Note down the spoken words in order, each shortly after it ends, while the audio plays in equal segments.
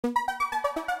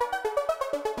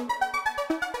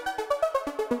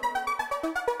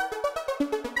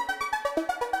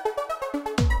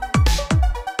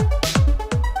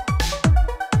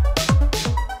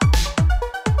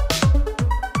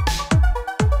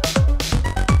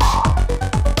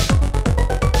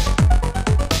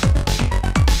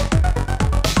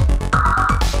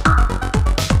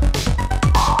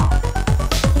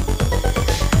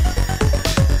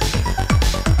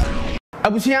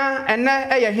Abusia enne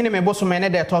eye hene me boso me ne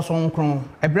de to so nkron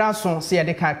ebraso se ye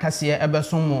de ka kase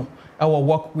ebeso mo ewo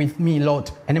walk with me lord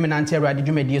ene me nante awrade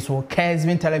dwumedie so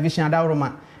Kesvin television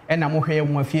adawroma ena mo hwe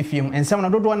mo afiefiem ensem na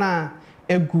dodo na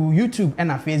egu YouTube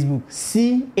ena Facebook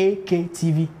CAK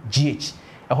TV GH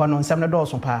eho no nsem na do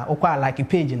so pa okwa like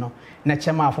page no na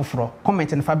chema afoforo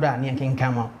comment na fabra na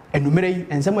yenkenkan ma enumere yi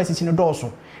ensem asisi no do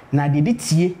so na de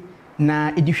tie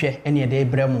na edihwe ene de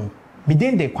bremu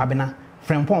bidende kwabena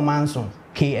Frempon Manson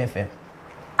KFM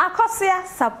Akosia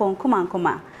sapon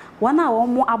kumankuma wana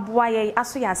womo aboaye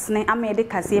aso yasene amede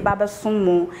kase baba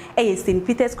sommo St.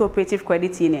 Peter's Cooperative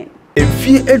Credit Union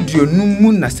Efie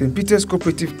aduonum na St. Peter's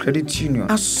Cooperative Credit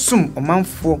Union asum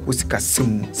omanfo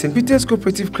osikasem St. Peter's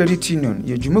Cooperative Credit Union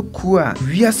ye dwumakuo a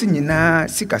wiase nyina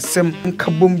sikasem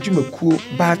nkabom dwumakuo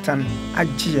batan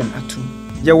agyen atum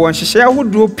ye won hyehyɛ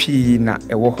ahodo pii na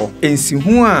ɛwɔ hɔ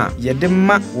ensihu a ye de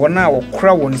ma wona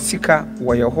wɔkora won sika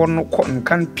wɔ ye hɔ no kɔ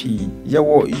nkan pii ye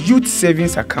wɔ youth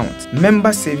savings account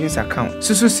member savings account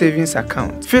susu savings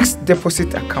account fixed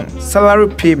deposit account salary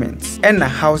payments and a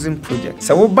housing project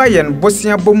sɛ wo ba ye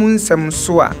bosia bomu nsɛm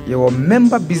so a ye wɔ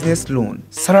member business loan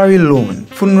salary loan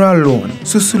funeral loan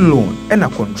susu loan and a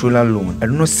controller loan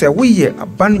ɛno sɛ wo ye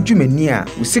aban dwumani a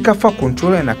wo sika fa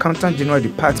controller and accountant general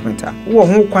department a wo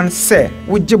ho kwan sɛ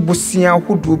Wuje bosia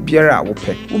hodo biara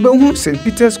wope ubehu St.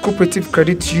 Peter's Cooperative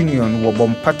Credit Union wo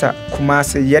bompata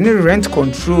Kumase yene rent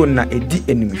control na edi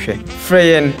enimhwe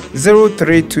freyen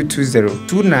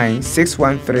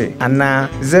 032202961 ana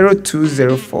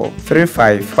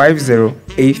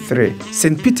 0204355083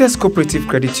 St. Peter's Cooperative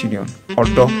Credit Union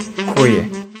odo kroye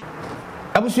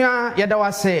Abusia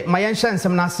yadawase mayenhya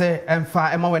nsem na se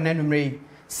emfa ema wenanumre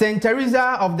St.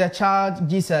 Teresa of the Child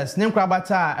Jesus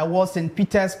Nemkrabata ewo St.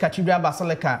 Peter's Cathedral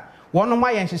Basilica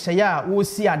wonoma yenhyehyaya wo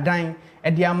si adan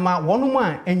ede ama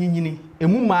wonoma enyinyini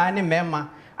emuma ne mema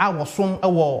a wosom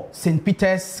ewo St.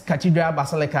 Peter's Cathedral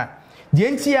Basilica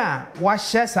dienti a wa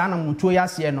hye sa na mutuo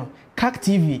yase no CAK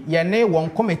TV ye ne won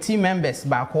committee members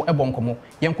baako ebonkomo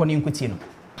yenkoni nkuti no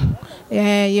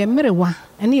ye merewa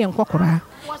ene yenkokora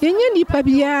yenye nipa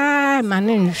bia ma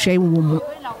ne nhwe wo mu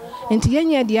enti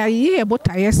yenye dia ye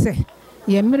botaye se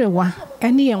ye merewa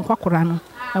ene ye nkwakora no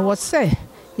ewo se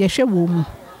ye hwe wo mu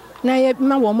na ye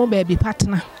ma wo mu ba bi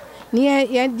partner ne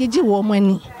ye gigi wo mu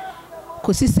ani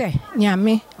kosi se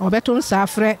nyame obeto nsa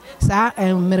afre sa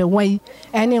merewa yi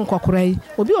ene nkwakora yi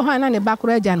obi o ha na ne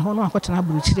bakora agya ne ho no akotena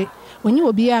buruchire onyi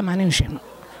obi ya ma ne nhwe no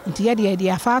enti ye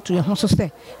dia fa ato ye ho so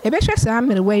se e be hwe sa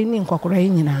merewa yi ne nkwakora yi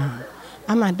nyina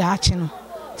ama daachi no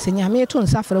se nyame to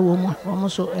nsa afre wo mu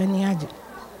so ene age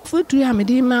futu ya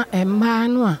medima emma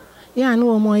no a ya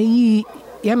no mo yi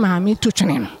ye maami to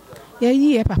twene no ye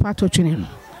yi ye papa to twene no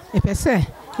epese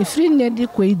efiri ne di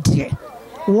kwedie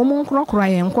wo mo nkrokora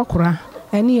ye nkokora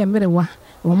ene ye merewa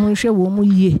wo mo hwe wo mo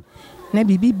yie na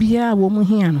bibibia wo mo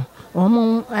hia no wo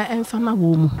mo emfama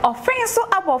wo mo ofin so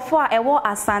abofo a ewo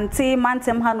asante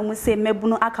mantem hanom se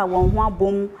mebunu aka won ho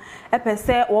abom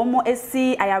epese wo mo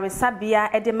esi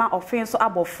ayaresabia edema ofin so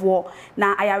abofo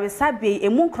na ayaresabia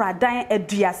emu nkradan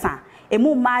aduasa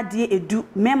emu ma die edu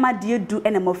mema die edu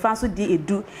ene mofran so die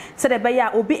edu se de be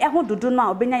ya obi eho dodo no a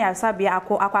obenya ayaresabia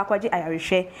akwaje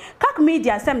ayarehwe CAK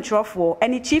media sem chirofo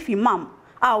eni chief imam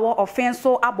awo ofin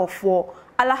so abofo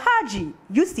Alhaji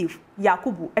Yusuf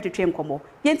Yakubu etetwe nkomo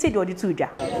yenti de odi tudwa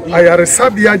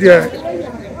ayaresabia de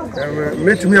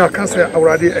metumi akase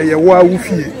awrade eyewo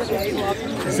awufie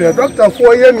se doctor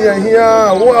fo ye mi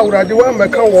ahia wo awrade wa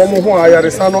meka wo mo ho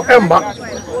ayaresa no emba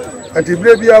ati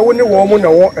bre bia wo ne wo mo na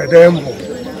wo edan mo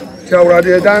ti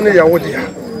awrade edan ne ya wo dia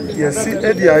yesi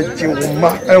edi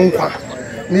ajiwuma enkwa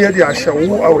ne yedi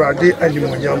ahyewo awrade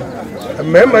animonyam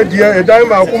mema dia edan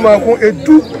ma ko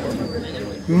edu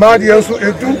Madi so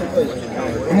edu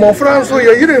mo franso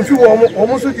ye yire mfi wo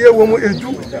mo so die wo mo edu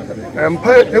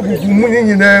empa egugu mu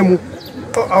nyina mu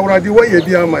awrade wo ye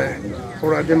bia ma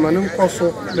awrade ma ne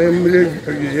nkoso na emre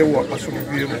ye wo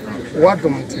asomdue mu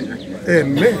wadomti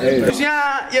amen sia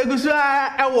yegusu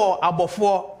ewo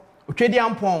abofo otwedi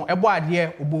ampon ebo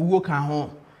ade obowuo kan ho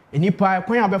enipa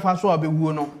kwan abefa so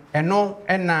obewuo no eno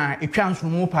na etwa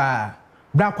nsomu pa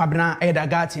bra kwabena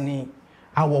edagati ni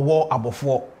awowo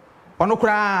abofo ono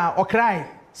kura okrai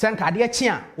senka ade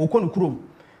chia okono kurom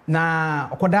na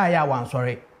okoda ya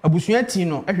wansore abusua ti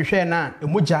no ehwehwe na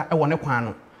emogya e wone kwan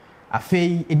no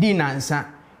afei edi nansa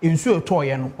ensu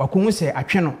etoye no wakohu se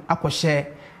atwe no akohye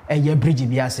eye bridge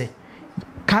biase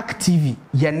CAK TV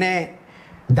yene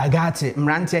dagate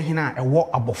mrante hina ewo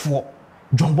abofo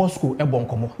John Bosco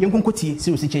ebonkomo yenkonkotie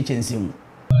se osi chechense mu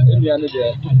Enya ne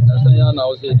de asanya na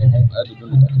wo se ne ho adudu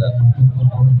ne kakra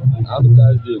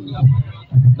advertise dem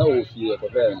na wo fie ko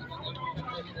ben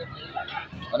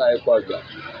ana ekwaga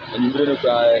enyimbre ne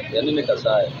kwa yene ne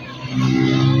kasae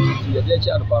ye de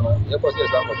cha no no ye ko se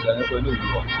sa ko cha ne ko ne wu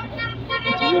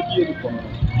ti ye bie ni ko no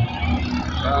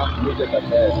na wo de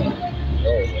kakra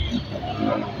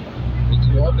ti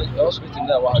wo be hospital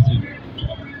na wa ati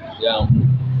ya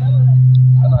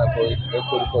ana ko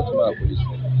report ma police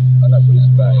ana police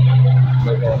by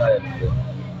me ko na ye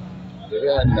de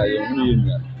ya na ye hu ye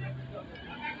nya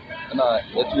ana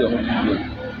etu ye hu ye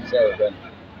se ben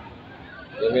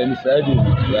ye ni Friday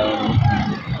ya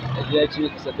e chi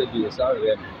Saturday sa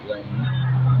ya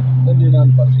ni na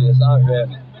party sa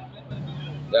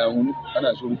ya hu ana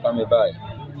so pa me by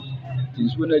tin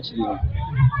so na chi no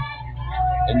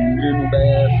en ni by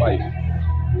 5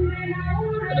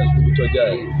 ana so bi to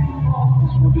jai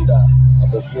so bi da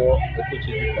abofo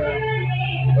ekochi bi kwa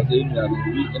because e nya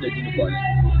bi energy ni kwa ni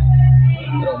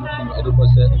na mo tin e do ko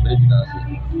se break na se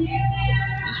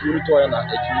so bi to ya na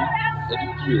echi e di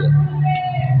pie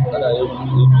ala ye bi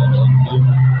nya na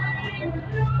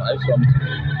 5 something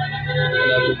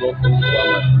ana to go ko kwa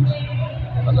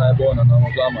ma ana bo na mo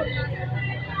kwa ma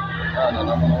ana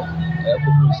na mo e ko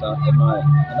bisa e mai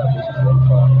ana ko so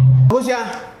fa Osia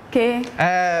ke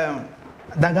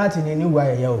dagati ni wa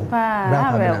ye o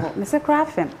bravo me se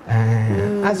crafem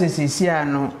asesisia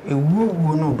no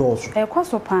ewuwu no doso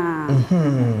ekoso pa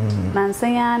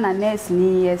nansanya na nurse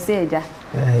ni yeseja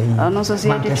ono so se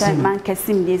etwa man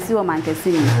kesim de si o man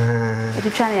kesim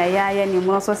etwa na ya ni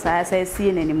mo so sa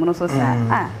si na ni mo so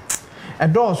sa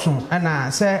edoso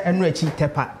ana se enu achi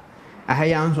tepa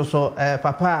ahaya nso so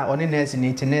papa one nurse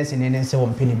ni ti nurse ni nse wo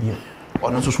mpeni bio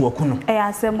ono so so akuno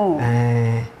asemo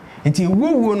nti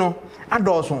wuwu no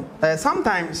adoso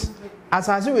sometimes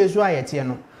asase we so ayete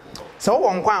no so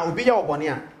wo nkwa obi ya obone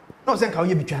a no se nka wo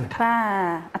ye bitwa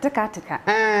nka ateka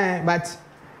but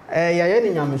ya ni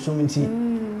nyamesum nti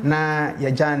na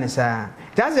ya jane sa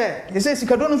jaze yese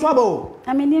sikado no so abo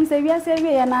aminim se wia se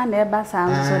wie na na eba sa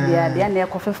so dia na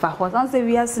ekofefa ho san se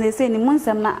wia se se ni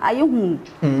munsem na ayehu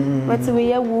wati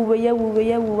we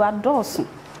wu adoso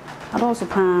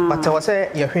pa but I say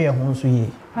ye hwe ye ho nso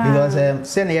ye because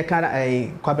say na ye kara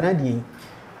kwabena di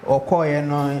okoye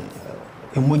no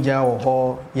emugya wo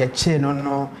ho ye che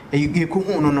no ye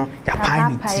kuhu no ya pa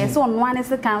ni ti ye so no ane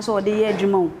se kan so de ye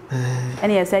adwuma o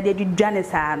ene ye se de dwa ne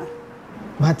sa no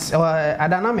but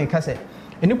adana me ka say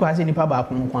eni kwa se nipa ba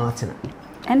ko nkwa atena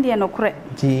ende no kore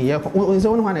ti ye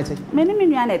so won ho anete me ni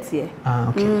nua na tie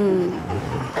okay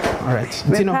all right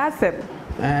nti no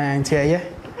nti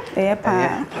ye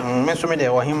pa me so me de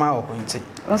wo hima wo nti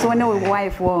so ne wo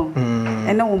wife wo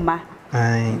ene wo ma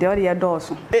de ori ya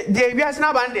doso de bias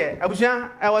na bande abusia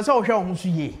e wo se wo hwe wo so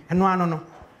ye eno ano no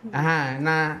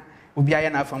na obi aye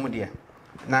na afamu de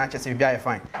na chese bia ye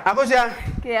fine abusia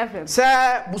KFM se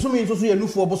busumi nso so ye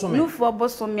nufu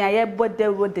bosomi aye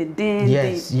bodero de den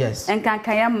yes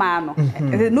enkankan ya ma no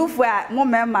nufu a mo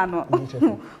mema no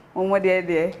omo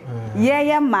de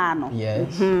ye ma no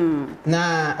yes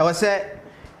na e wo se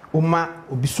uma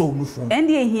obi so nufu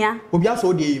endi ehia obi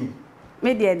aso de yim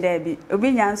me de bi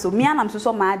obi nyanso mi anam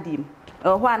so ma adim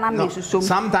ho ana me susom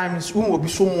sometimes obi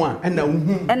so mu a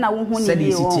na wuhu ni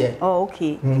bi oh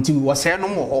okay nti wo se no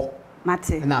mo ho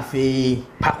mate na fe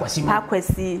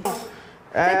pakwasi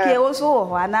take wo so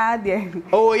ho ana de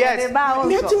oh yes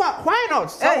why not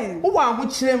so wo wa ho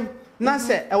kirem na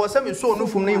se e wo se me so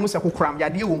nufu na yimu se kokram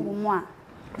yade wo mu a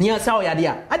nia saw yade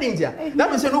a adentia that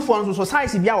means no for so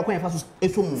size bia wo kwan fa so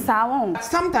esom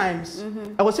sometimes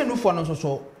I was say no for no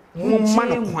so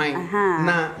man kwan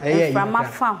na from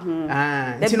afa ho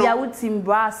da bia wutim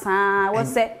brasa wo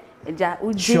say eja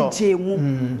ujije mu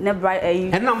na bra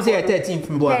and now say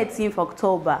 13th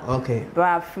October okay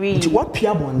bra free nti what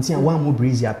pia bontia one more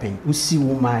breezy apen usi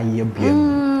wo ma ye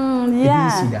biam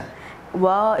yeah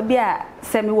well bia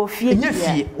se me wo fie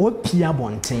fie wo pia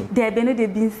bonten de be no de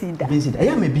binsida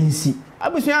ya me binsi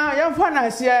abusua ya fa na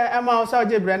se e ma o sa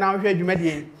oje bre na hwe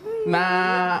adwumadie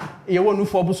na ye wo nu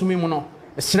fo busumi mu no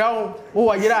sirawo wo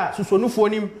wa yira suso nu fo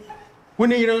nim wo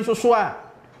ne yira nso so a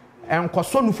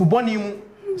enkoso nu fu boni mu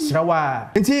sirawa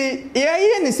nti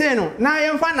ye ni se no na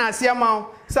ye fa na se ma o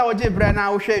sa oje bre na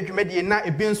hwe adwumadie na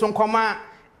ebi nso nkoma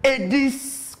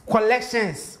edis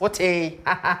collections what a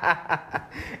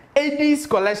 80s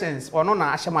collections or no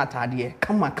na ashama atade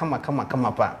kama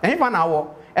pa enfa na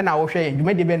wo e na wo hwe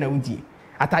dwumade be na wudi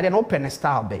atade no open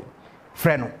style be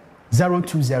frɛ no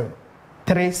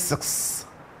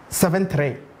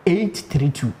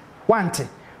 02036738832 wante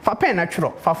fa pen na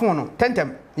tworo fa phone no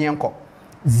tentem yenko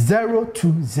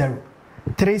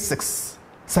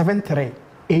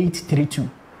 02036738832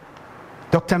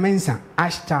 Dr. Mensa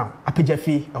Ashtown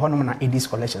Apijafi honom na Edis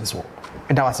collections wo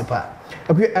eda wasepa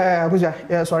abuja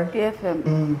sorry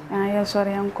PFM yeah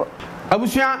sorry anko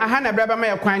abusua aha na braba ma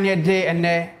yakwan ne de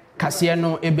ene kase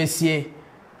no ebesie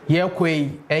ye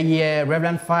kwei eye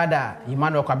Reverend Father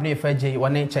Emmanuel Kwabene Faje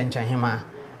wone chenchen hema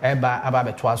eba aba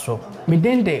betwa so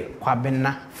medende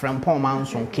kwabena from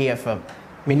Pomanson KFM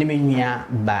menime nua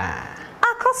ba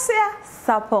akosia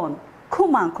sapon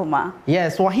Kuma.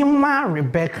 Yes, Wahima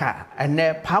Rebecca and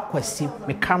Pakwasi,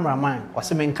 my cameraman,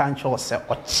 was a main country or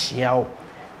chiao.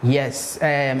 Yes,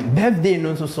 birthday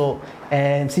no so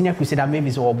senior crusader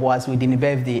maybe so boys within the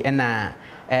birthday and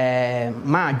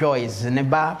Ma Joyce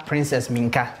neba Princess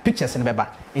Minka pictures in beba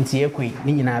into Yekui,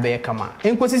 Nina Bear Kama.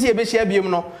 In Quasi a Bishia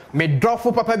Biumno, may drop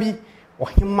for Papa B.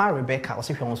 Wahima Rebecca was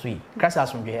if you want to see.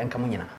 Gracias from Jay and Camina.